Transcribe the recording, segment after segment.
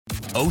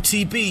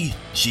OTB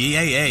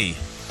GAA.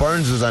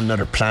 Burns was on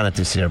another planet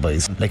this year,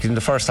 boys. Like in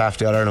the first half of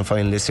the All-Ireland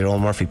final this year,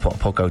 Owen Murphy put a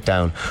puck out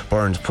down.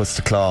 Burns puts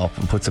the claw up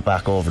and puts it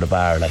back over the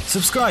bar. Like,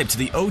 subscribe to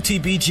the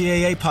OTB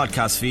GAA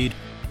podcast feed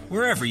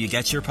wherever you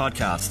get your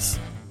podcasts.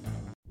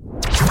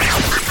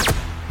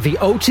 The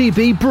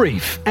OTB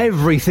Brief.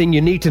 Everything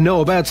you need to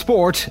know about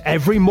sport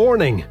every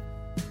morning.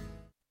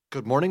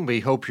 Good morning,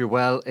 we hope you're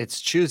well.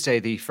 It's Tuesday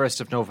the 1st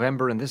of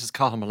November and this is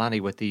Cathal Mullaney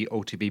with the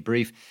OTB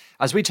Brief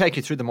as we take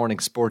you through the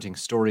morning's sporting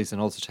stories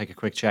and also take a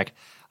quick check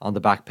on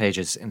the back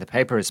pages in the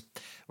papers.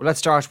 Well, let's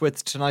start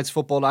with tonight's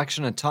football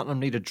action, and Tottenham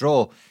need a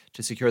draw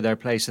to secure their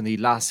place in the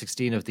last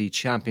 16 of the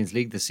Champions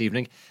League this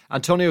evening.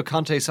 Antonio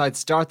Conte's side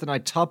start the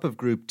night top of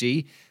Group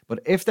D, but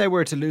if they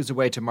were to lose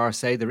away to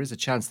Marseille, there is a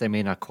chance they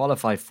may not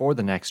qualify for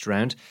the next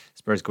round.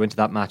 Spurs go into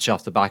that match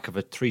off the back of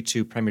a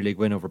 3-2 Premier League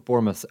win over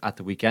Bournemouth at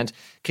the weekend.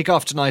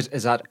 Kick-off tonight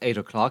is at 8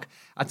 o'clock.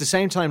 At the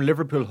same time,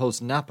 Liverpool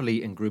host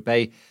Napoli in Group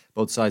A.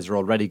 Both sides are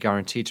already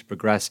guaranteed to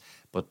progress,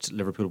 but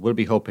Liverpool will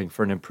be hoping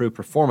for an improved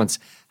performance,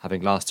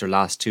 having lost their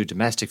last two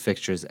domestic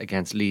fixtures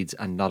against Leeds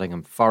and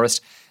Nottingham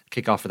Forest.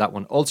 Kick-off for that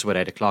one also at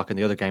 8 o'clock, and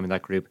the other game in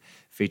that group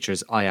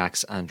features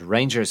Ajax and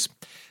Rangers.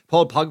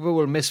 Paul Pogba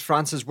will miss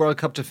France's World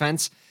Cup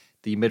defence.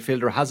 The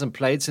midfielder hasn't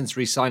played since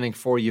re-signing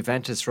for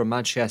Juventus from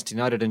Manchester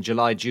United in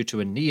July due to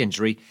a knee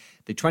injury.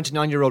 The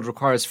 29-year-old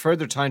requires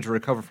further time to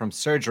recover from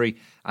surgery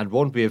and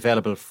won't be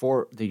available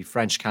for the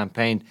French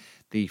campaign.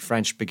 The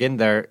French begin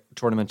their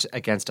tournament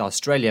against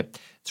Australia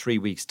 3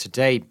 weeks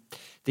today.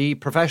 The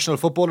Professional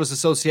Footballers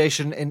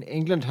Association in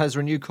England has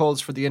renewed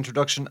calls for the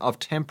introduction of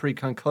temporary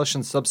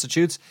concussion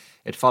substitutes.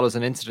 It follows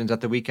an incident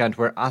at the weekend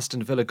where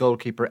Aston Villa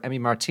goalkeeper Emi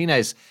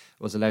Martinez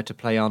was allowed to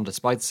play on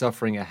despite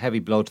suffering a heavy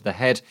blow to the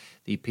head.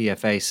 The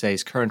PFA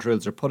says current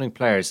rules are putting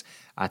players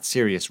at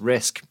serious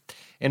risk.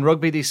 In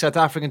rugby, the South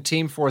African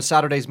team for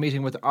Saturday's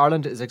meeting with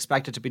Ireland is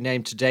expected to be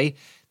named today.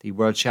 The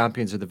world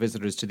champions are the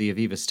visitors to the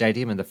Aviva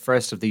Stadium in the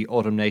first of the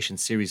Autumn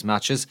Nations Series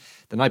matches.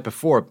 The night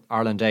before,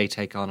 Ireland A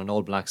take on an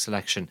All Black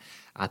selection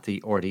at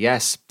the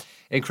RDS.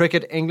 In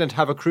cricket, England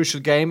have a crucial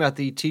game at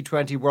the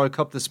T20 World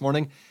Cup this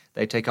morning.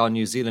 They take on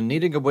New Zealand,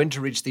 needing a win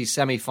to reach the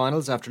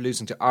semi-finals after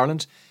losing to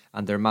Ireland,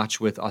 and their match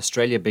with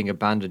Australia being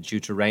abandoned due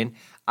to rain.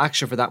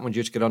 Action for that one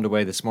due to get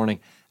underway this morning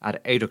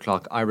at 8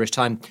 o'clock Irish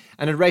time.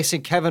 And in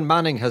racing, Kevin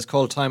Manning has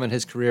called time in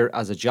his career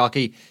as a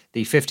jockey.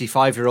 The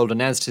 55-year-old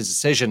announced his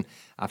decision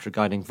after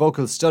guiding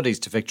Vocal Studies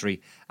to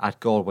victory at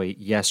Galway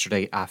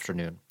yesterday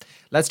afternoon.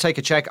 Let's take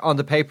a check on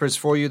the papers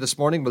for you this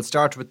morning. We'll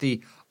start with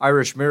the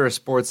Irish Mirror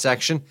Sports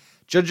section.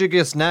 Judging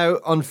is now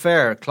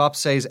unfair. Klopp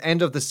says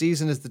end of the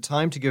season is the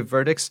time to give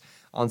verdicts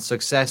on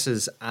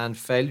successes and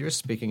failures.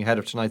 Speaking ahead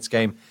of tonight's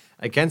game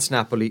against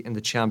Napoli in the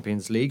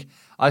Champions League.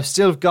 I've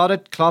still got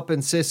it. Klopp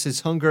insists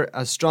his hunger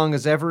as strong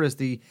as ever is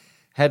the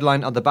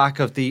headline on the back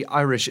of the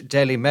Irish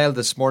Daily Mail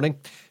this morning.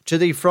 To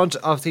the front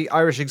of the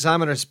Irish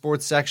Examiner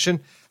sports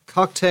section,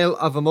 cocktail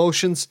of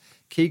emotions,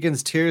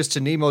 Keegan's tears to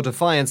Nemo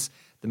defiance,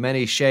 the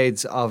many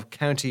shades of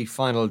county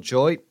final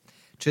joy.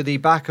 To the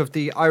back of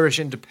the Irish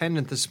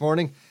Independent this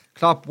morning,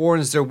 Klopp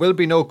warns there will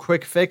be no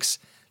quick fix.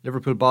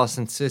 Liverpool boss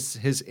insists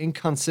his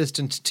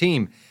inconsistent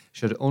team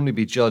should only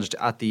be judged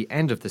at the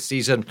end of the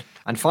season.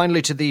 And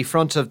finally, to the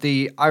front of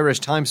the Irish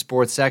Times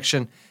sports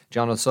section,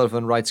 John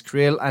O'Sullivan writes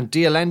Creel and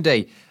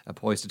Dialende are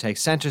poised to take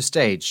centre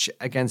stage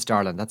against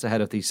Ireland. That's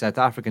ahead of the South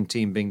African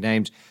team being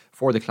named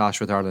for the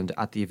clash with Ireland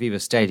at the Aviva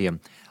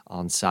Stadium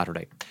on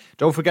Saturday.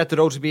 Don't forget that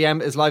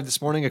OTBM is live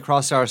this morning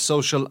across our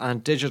social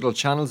and digital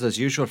channels as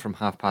usual from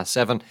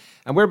 7:30.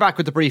 And we're back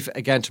with the brief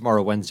again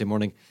tomorrow, Wednesday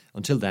morning.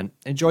 Until then,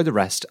 enjoy the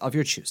rest of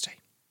your Tuesday.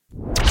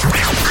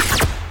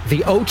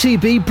 The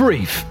OTB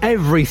Brief.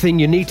 Everything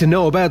you need to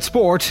know about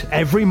sport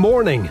every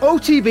morning.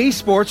 OTB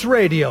Sports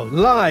Radio.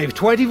 Live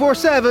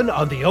 24/7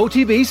 on the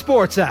OTB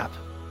Sports app.